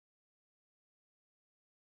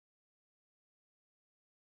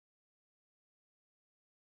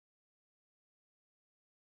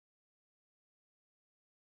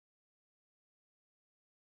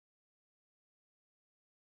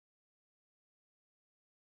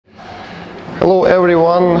Hello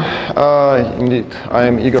everyone, indeed, I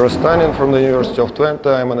am Igor Ostanin from the University of Twente.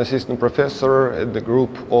 I'm an assistant professor at the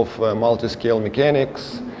group of multi-scale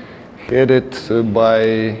mechanics, headed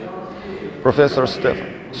by Professor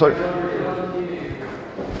Stefan. Sorry.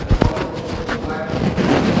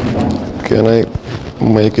 Can I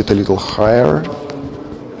make it a little higher?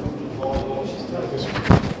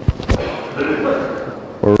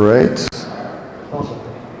 All right.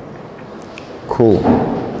 Cool.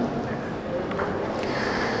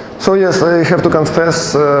 So yes, I have to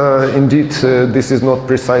confess, indeed, this is not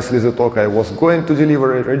precisely the talk I was going to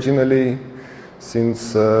deliver originally, since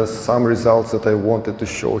some results that I wanted to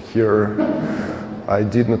show here I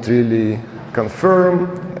did not really confirm,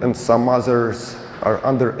 and some others are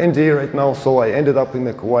under NDA right now, so I ended up in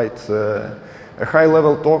a quite a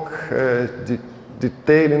high-level talk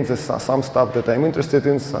detailing some stuff that I'm interested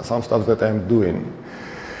in, some stuff that I'm doing.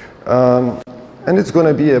 And it's going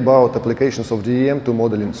to be about applications of DEM to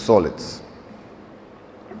modeling solids.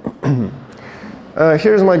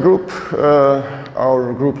 Here's my group.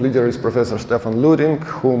 Our group leader is Professor Stefan Luding,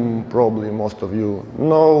 whom probably most of you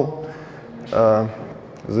know,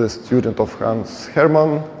 the student of Hans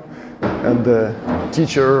Hermann and the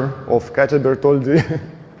teacher of Katja Bertoldi.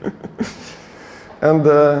 And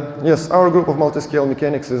yes, our group of multi-scale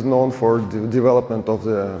mechanics is known for the development of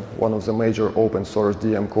one of the major open source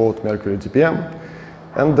DEM code, Mercury DPM.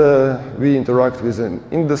 And we interact with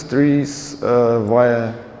industries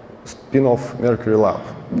via spin-off Mercury Lab.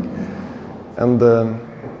 And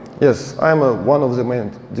yes, I'm one of the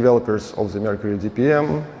main developers of the Mercury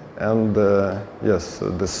DPM. And yes,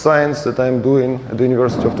 the science that I'm doing at the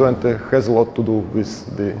University of Twente has a lot to do with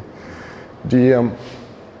the DEM.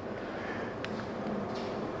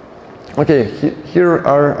 Okay, here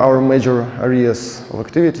are our major areas of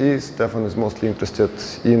activities. Stefan is mostly interested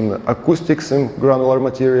in acoustics and granular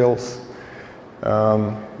materials.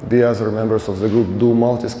 The other members of the group do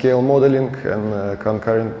multi-scale modeling and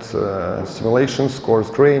concurrent simulations, coarse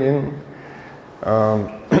graining.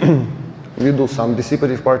 We do some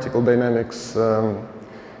dissipative particle dynamics,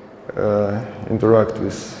 interact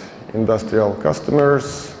with industrial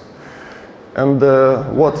customers. And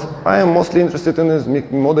what I am mostly interested in is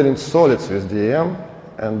modeling solids with DEM,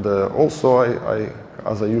 and also,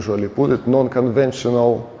 as I usually put it,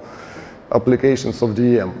 non-conventional applications of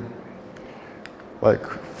DEM. Like,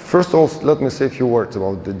 first of all, let me say a few words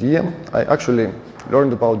about the DEM. I actually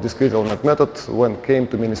learned about discrete element method when I came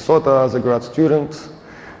to Minnesota as a grad student.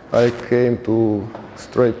 I came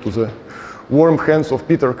straight to the warm hands of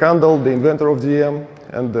Peter Kandel, the inventor of DEM,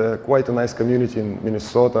 and quite a nice community in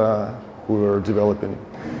Minnesota who were developing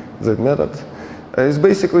that method. It's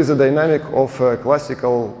basically the dynamic of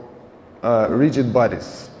classical rigid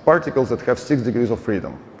bodies, particles that have 6 degrees of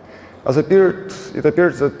freedom. It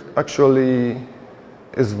appears that actually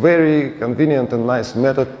is very convenient and nice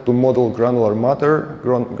method to model granular matter,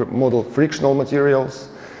 model frictional materials.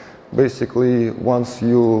 Basically, once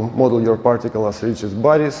you model your particle as rigid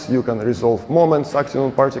bodies, you can resolve moments acting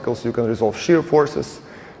on particles, you can resolve shear forces,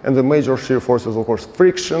 and the major shear forces, of course,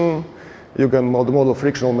 friction. You can model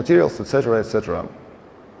frictional materials, etc., etc.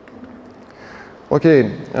 Okay,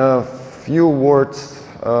 a few words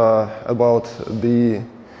about the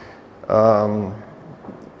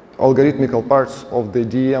algorithmical parts of the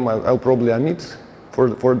DEM. I'll probably omit for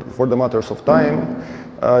the matters of time.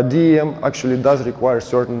 DEM actually does require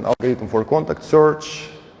certain algorithm for contact search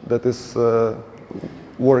that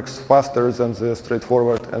works faster than the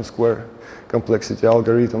straightforward n-square complexity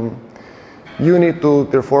algorithm. You need to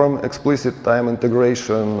perform explicit time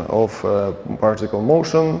integration of particle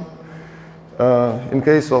motion. In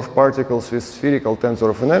case of particles with spherical tensor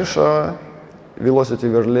of inertia, velocity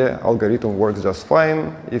Verlet algorithm works just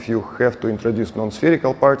fine. If you have to introduce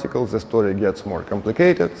non-spherical particles, the story gets more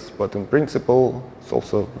complicated, but in principle, it's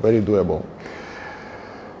also very doable.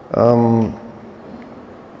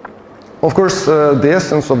 Of course, the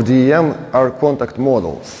essence of DEM are contact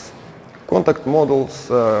models. Contact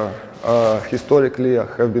models historically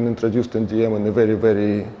have been introduced in DEM in a very,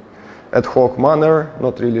 very ad hoc manner,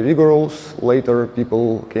 not really rigorous. Later,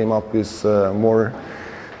 people came up with more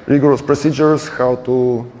rigorous procedures how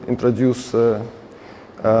to introduce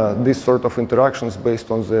these sort of interactions based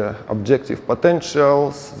on the objective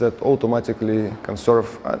potentials that automatically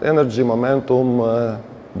conserve energy, momentum,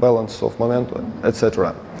 balance of momentum,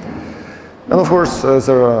 etc. And of course,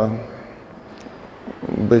 there are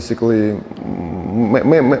basically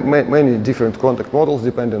many different contact models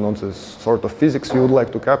depending on the sort of physics you would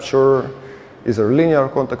like to capture, either linear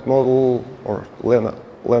contact model or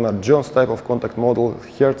Lennard-Jones type of contact model,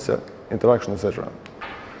 Hertz interaction, etc.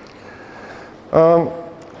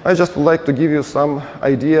 I just would like to give you some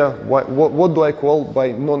idea what do I call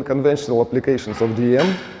by non-conventional applications of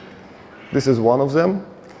DEM. This is one of them.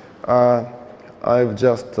 I've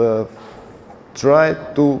just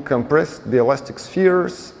tried to compress the elastic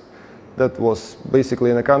spheres. That was basically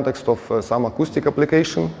in the context of some acoustic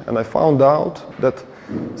application, and I found out that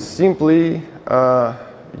simply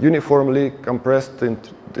uniformly compressed in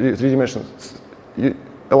three dimensions,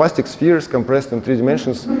 elastic spheres compressed in 3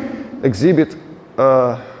 dimensions exhibit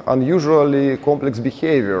unusually complex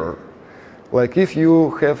behavior. Like if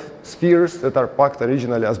you have spheres that are packed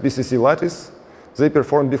originally as BCC lattice, they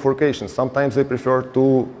perform bifurcations. Sometimes they prefer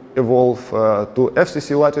to evolve to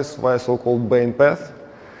FCC lattice via so-called Bain path.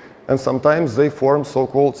 And sometimes they form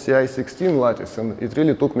so-called CI16 lattice. And it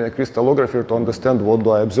really took me a crystallographer to understand what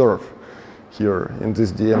do I observe here in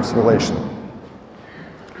this DEM simulation.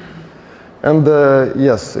 And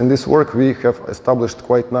yes, in this work we have established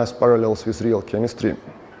quite nice parallels with real chemistry.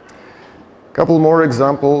 A couple more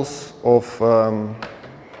examples of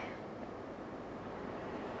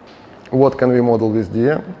what can we model with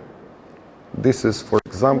DEM. This is, for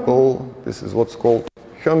example, this is what's called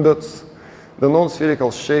Herndets. The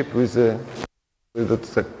non-spherical shape with a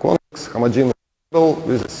convex homogeneous model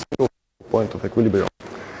with a single point of equilibrium.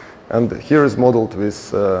 And here is modeled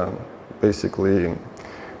with basically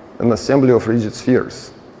an assembly of rigid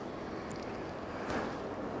spheres.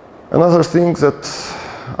 Another thing that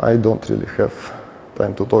I don't really have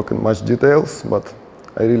time to talk in much details, but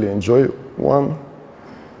I really enjoy one.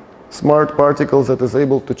 Smart particle that is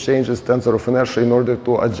able to change its tensor of inertia in order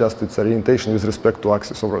to adjust its orientation with respect to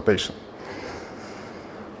axis of rotation.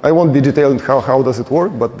 I won't be detailing how does it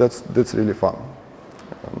work, but that's really fun.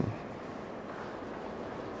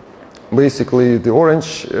 Basically, the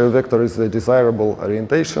orange vector is the desirable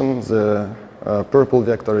orientation. The purple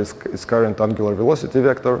vector is current angular velocity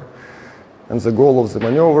vector. And the goal of the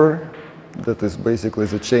maneuver, that is basically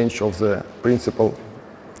the change of the principal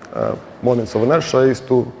moments of inertia, is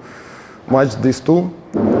to match these two.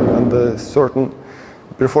 And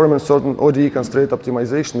performing certain ODE constraint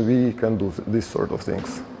optimization, we can do these sort of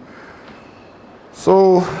things.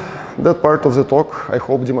 So that part of the talk, I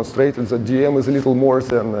hope, demonstrated that DEM is a little more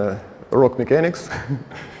than rock mechanics.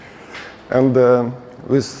 And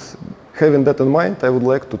with having that in mind, I would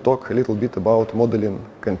like to talk a little bit about modeling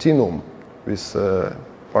continuum with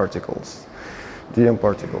particles, DEM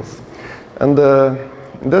particles. And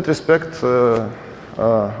in that respect,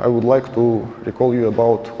 I would like to recall you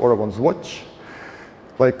about Oregon's watch.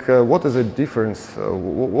 Like, what is the difference?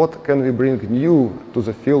 What can we bring new to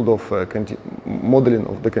the field of modeling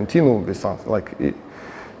of the continuum with something? Like,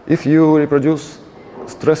 if you reproduce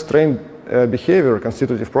stress-strain behavior,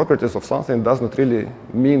 constitutive properties of something, does not really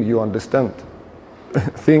mean you understand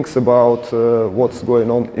things about what's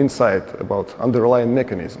going on inside, about underlying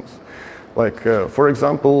mechanisms. Like, for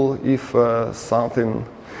example, if something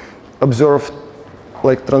observed,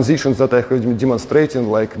 like transitions that I have been demonstrating,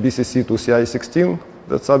 like BCC to CI16,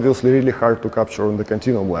 that's obviously really hard to capture on the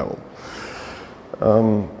continuum level.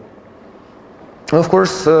 Of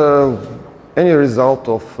course, any result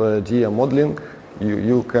of DEM modeling,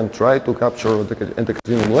 you can try to capture at the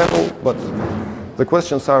continuum level, but the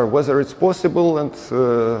questions are whether it's possible and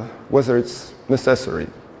whether it's necessary,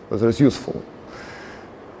 whether it's useful.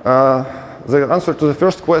 The answer to the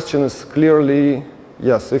first question is clearly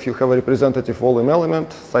yes. If you have a representative volume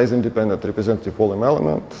element, size-independent representative volume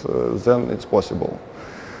element, then it's possible.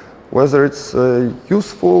 Whether it's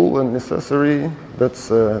useful and necessary, that's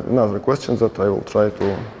another question that I will try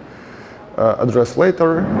to address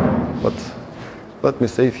later. But let me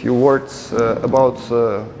say a few words about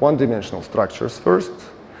one-dimensional structures first.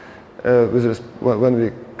 When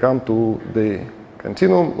we come to the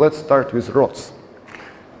continuum, let's start with rods.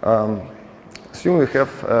 Assume we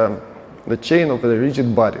have the chain of the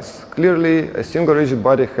rigid bodies. Clearly, a single rigid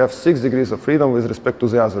body has 6 degrees of freedom with respect to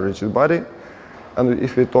the other rigid body. And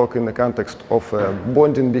if we talk in the context of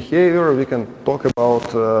bonding behavior, we can talk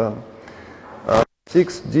about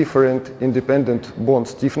 6 different independent bond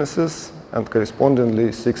stiffnesses and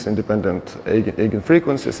correspondingly 6 independent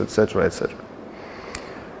eigenfrequencies, etc., etc.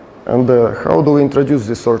 And how do we introduce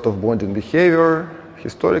this sort of bonding behavior?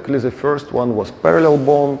 Historically, the first one was parallel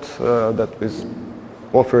bond that is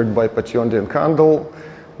offered by Twente and Kandel.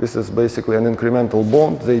 This is basically an incremental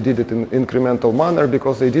bond. They did it in incremental manner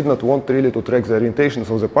because they did not want really to track the orientations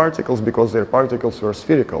of the particles because their particles were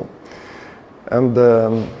spherical. And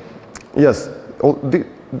yes,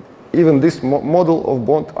 even this model of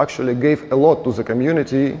bond actually gave a lot to the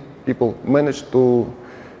community. People managed to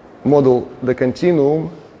model the continuum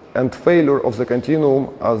and failure of the continuum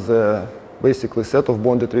as a basically set of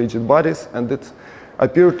bonded rigid bodies, and it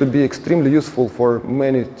appear to be extremely useful for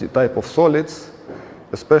many type of solids.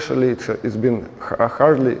 Especially, it's been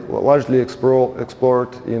largely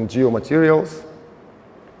explored in geomaterials.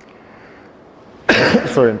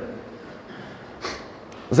 Sorry.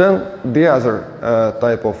 Then the other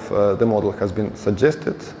type of the model has been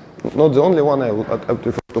suggested. Not the only one. I would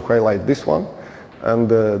prefer to highlight this one. And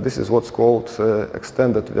this is what's called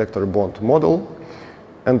extended vector bond model.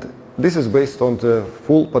 And this is based on the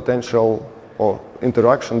full potential or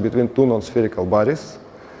interaction between two non-spherical bodies.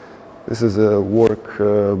 This is a work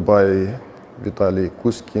by Vitaly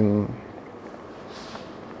Kuskin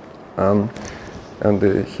and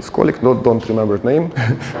his colleague, don't remember the name,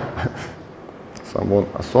 someone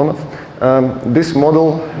Asonov. This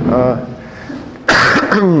model,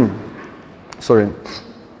 sorry.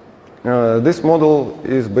 This model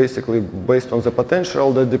is basically based on the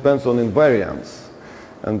potential that depends on invariance.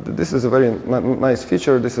 And this is a very nice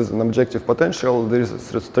feature. This is an objective potential. There is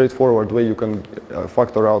a straightforward way you can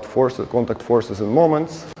factor out forces, contact forces and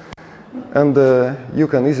moments. And you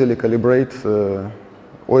can easily calibrate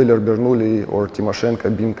Euler-Bernoulli or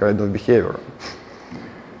Timoshenko beam kind of behavior.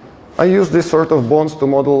 I use this sort of bonds to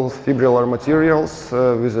model fibrillar materials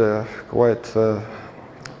with a quite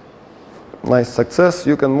nice success.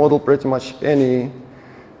 You can model pretty much any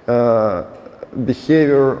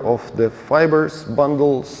behavior of the fibers,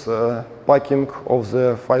 bundles, packing of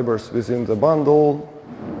the fibers within the bundle,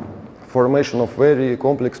 formation of very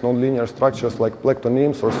complex nonlinear structures like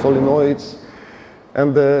plectonyms or solenoids.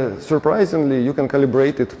 And surprisingly, you can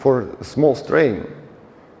calibrate it for a small strain,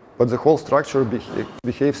 but the whole structure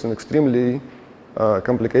behaves in extremely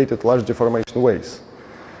complicated large deformation ways.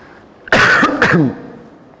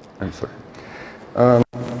 I'm sorry.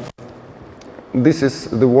 This is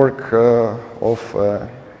the work of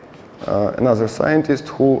another scientist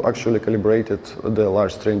who actually calibrated the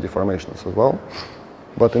large strain deformations as well.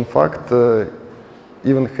 But in fact,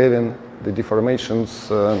 even having the deformations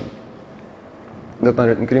that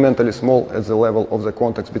are incrementally small at the level of the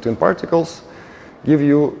contacts between particles give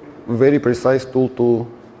you a very precise tool to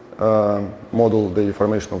model the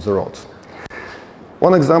deformation of the rods.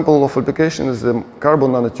 One example of application is the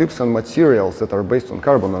carbon nanotubes and materials that are based on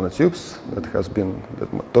carbon nanotubes. That has been the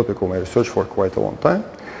topic of my research for quite a long time.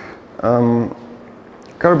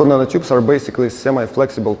 Carbon nanotubes are basically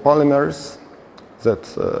semi-flexible polymers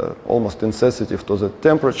that almost insensitive to the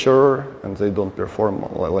temperature, and they don't perform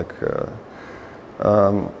like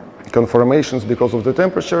conformations because of the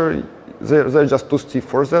temperature. They're just too stiff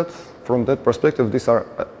for that. From that perspective, these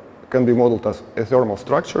can be modeled as thermal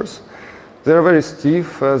structures. They're very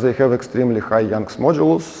stiff, they have extremely high Young's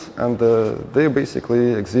modulus, and they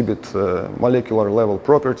basically exhibit molecular level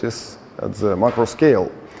properties at the macro scale.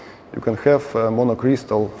 You can have a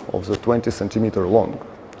monocrystal of the 20 centimeter long.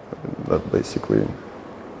 That's basically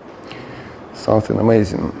something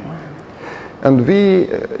amazing. And we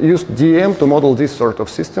used DM to model these sort of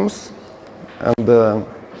systems. And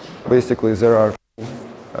basically there are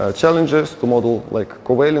challenges to model like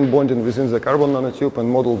covalent bonding within the carbon nanotube and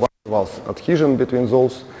model van der Waals adhesion between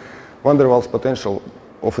those. Van der Waals potential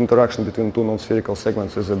of interaction between two non-spherical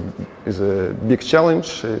segments is a big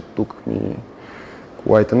challenge. It took me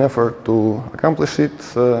quite an effort to accomplish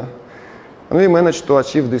it. And we managed to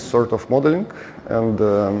achieve this sort of modeling. And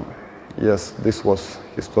yes, this was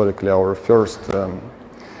historically our first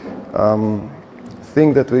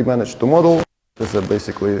thing that we managed to model. It's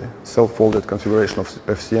basically self-folded configuration of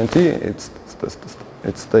FCNT.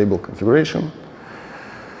 It's stable configuration.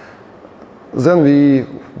 Then we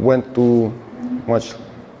went to much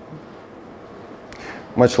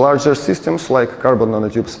larger systems like carbon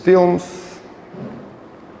nanotubes films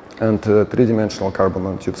and three-dimensional carbon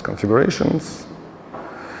nanotubes configurations.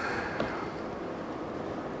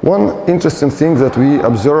 One interesting thing that we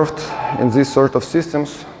observed in these sort of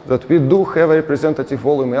systems that we do have a representative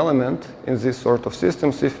volume element in this sort of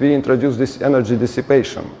systems if we introduce this energy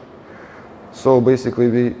dissipation. So basically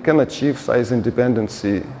we can achieve size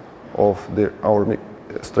independency of our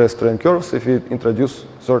stress strain curves if we introduce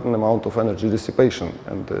certain amount of energy dissipation.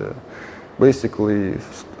 And basically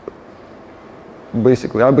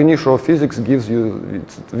ab initio physics gives you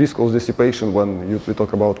viscous dissipation when we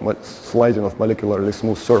talk about sliding of molecularly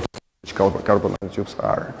smooth surfaces, which carbon nanotubes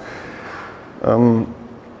are.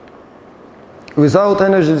 Without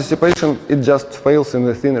energy dissipation, it just fails in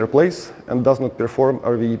the thinner place and does not perform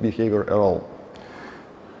RVE behavior at all.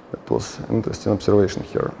 That was an interesting observation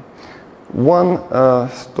here. One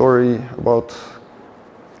story about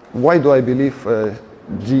why do I believe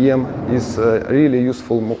DM is a really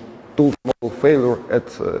useful tool to model failure at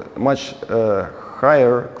much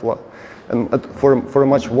higher and for a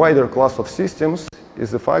much wider class of systems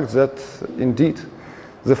is the fact that, indeed,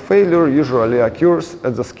 the failure usually occurs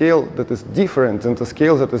at the scale that is different than the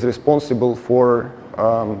scale that is responsible for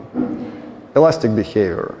elastic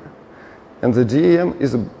behavior. And the DEM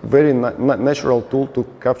is a very natural tool to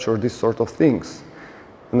capture these sort of things.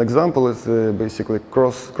 An example is basically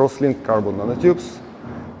cross-linked carbon nanotubes.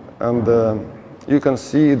 And you can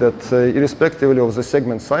see that irrespectively of the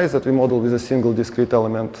segment size that we model with a single discrete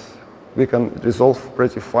element, we can resolve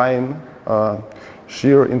pretty fine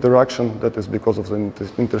shear interaction that is because of the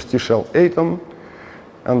interstitial atom.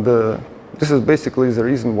 And this is basically the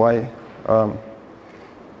reason why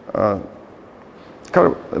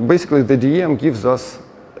basically the DEM gives us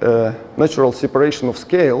a natural separation of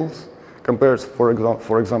scales compared, for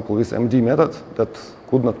example, with MD method that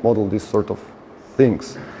could not model these sort of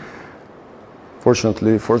things.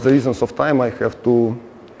 Fortunately, for the reasons of time, I have to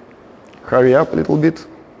hurry up a little bit.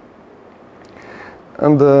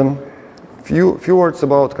 And few words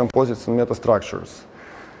about composites and metastructures.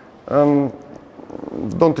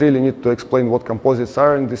 Don't really need to explain what composites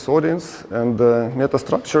are in this audience. And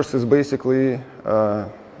metastructures is basically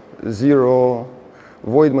zero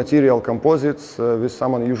void material composites with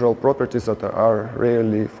some unusual properties that are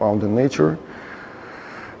rarely found in nature.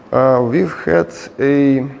 We've had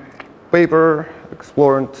a paper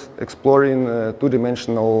exploring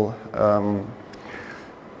two-dimensional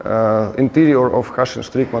interior of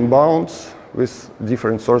Hashing-Strickman bounds with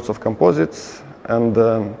different sorts of composites, and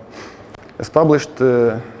established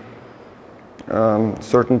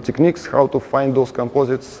certain techniques how to find those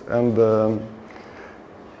composites. And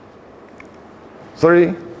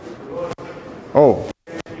sorry? Oh,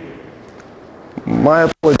 my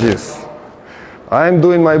apologies. I'm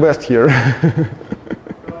doing my best here.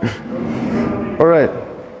 All right.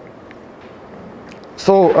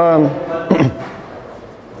 So,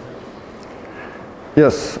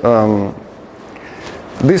 yes,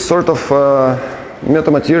 this sort of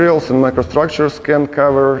metamaterials and microstructures can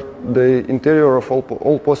cover the interior of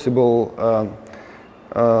all possible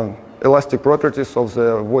elastic properties of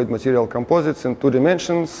the void material composites in 2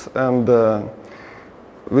 dimensions. And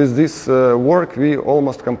with this work, we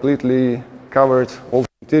almost completely covered all the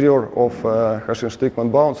interior of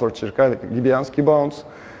Hashing-Strickman bounds or Cherkav-Gibiansky bounds.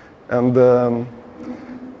 And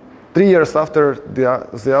 3 years after,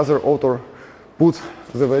 the other author put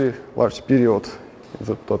the very large period in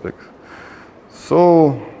the topic.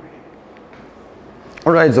 So,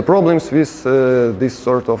 all right, the problems with this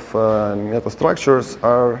sort of metastructures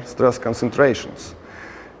are stress concentrations.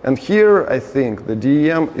 And here, I think the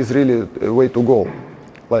DEM is really a way to go.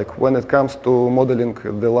 Like when it comes to modeling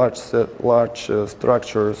the large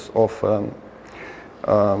structures of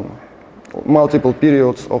multiple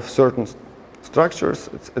periods of certain structures,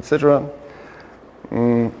 etc.,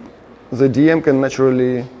 the DEM can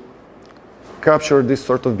naturally capture this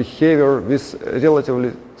sort of behavior with a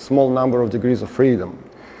relatively small number of degrees of freedom,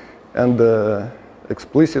 and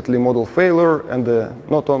explicitly model failure, and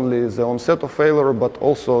not only the onset of failure, but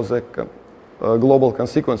also the global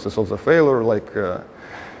consequences of the failure, like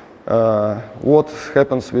what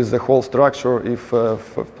happens with the whole structure if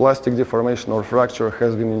plastic deformation or fracture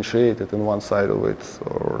has been initiated in one side of it,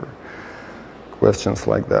 or questions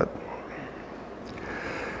like that.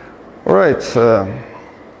 All right.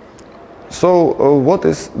 So what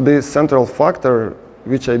is the central factor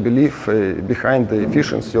which I believe behind the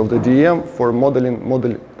efficiency of the DEM for modeling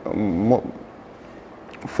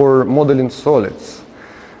solids?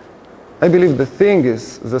 I believe the thing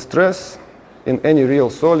is the stress in any real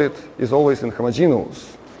solid is always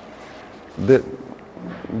inhomogeneous.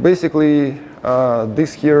 Basically,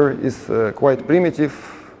 this here is a quite primitive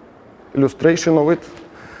illustration of it.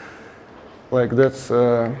 Like that's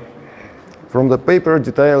from the paper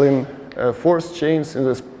detailing force chains in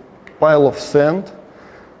this pile of sand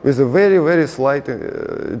with a very, very slight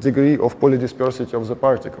degree of polydispersity of the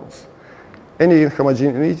particles. Any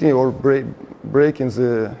inhomogeneity or break in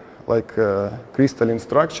the crystalline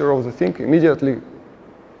structure of the thing immediately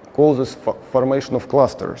causes formation of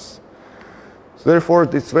clusters. So therefore,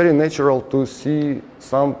 it's very natural to see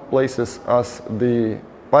some places as the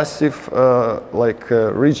passive,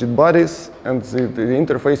 rigid bodies, and the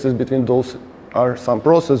interfaces between those are some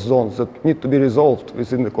process zones that need to be resolved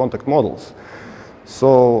within the contact models.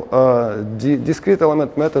 So the discrete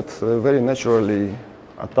element method very naturally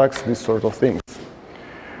attacks these sort of things.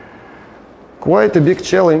 Quite a big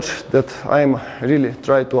challenge that I'm really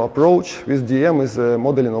trying to approach with DEM is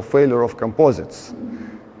modeling of failure of composites.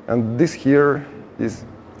 And this here is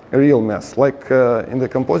a real mess. Like in the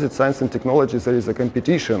composite science and technologies, there is a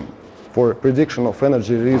competition for prediction of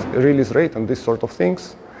energy release rate and these sort of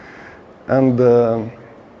things. And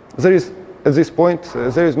there is at this point,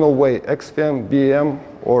 there is no way XFEM, BEM,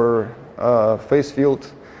 or phase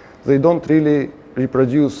field, they don't really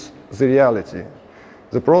reproduce the reality.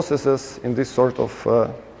 The processes in this sort of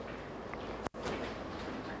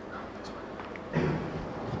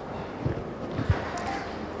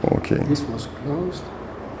okay. This was closed.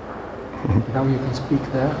 Now you can speak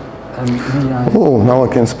there. Oh, now I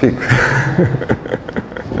can speak.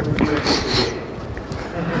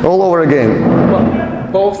 All over again.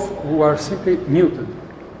 Well, both were simply muted.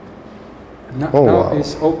 Now, wow.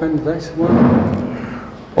 Is open this one.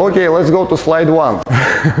 Okay, let's go to slide 1.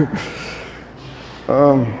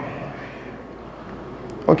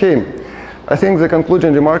 Okay, I think the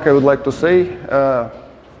conclusion remark I would like to say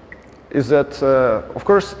is that, of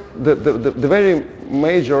course, the very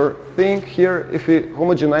major thing here, if we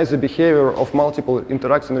homogenize the behavior of multiple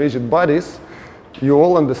interaction rigid bodies, you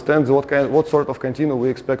all understand what sort of continuum we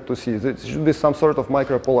expect to see. It should be some sort of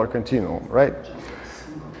micropolar continuum, right?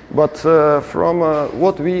 But from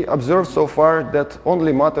what we observed so far, that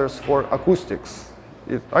only matters for acoustics.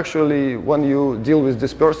 It actually, when you deal with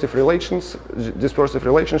dispersive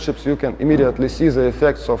relationships, you can immediately see the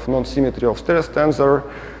effects of non-symmetry of stress tensor,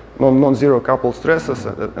 non-zero coupled stresses,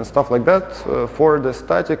 and stuff like that. For the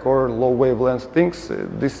static or low wavelength things,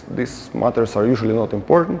 these matters are usually not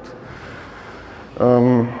important.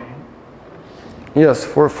 Yes,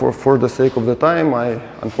 for the sake of the time,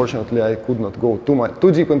 unfortunately I could not go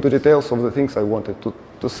too deep into details of the things I wanted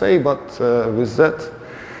to say, but with that,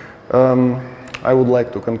 I would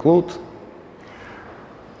like to conclude.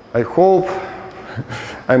 I hope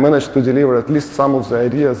I managed to deliver at least some of the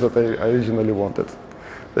ideas that I originally wanted.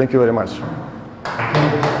 Thank you very much.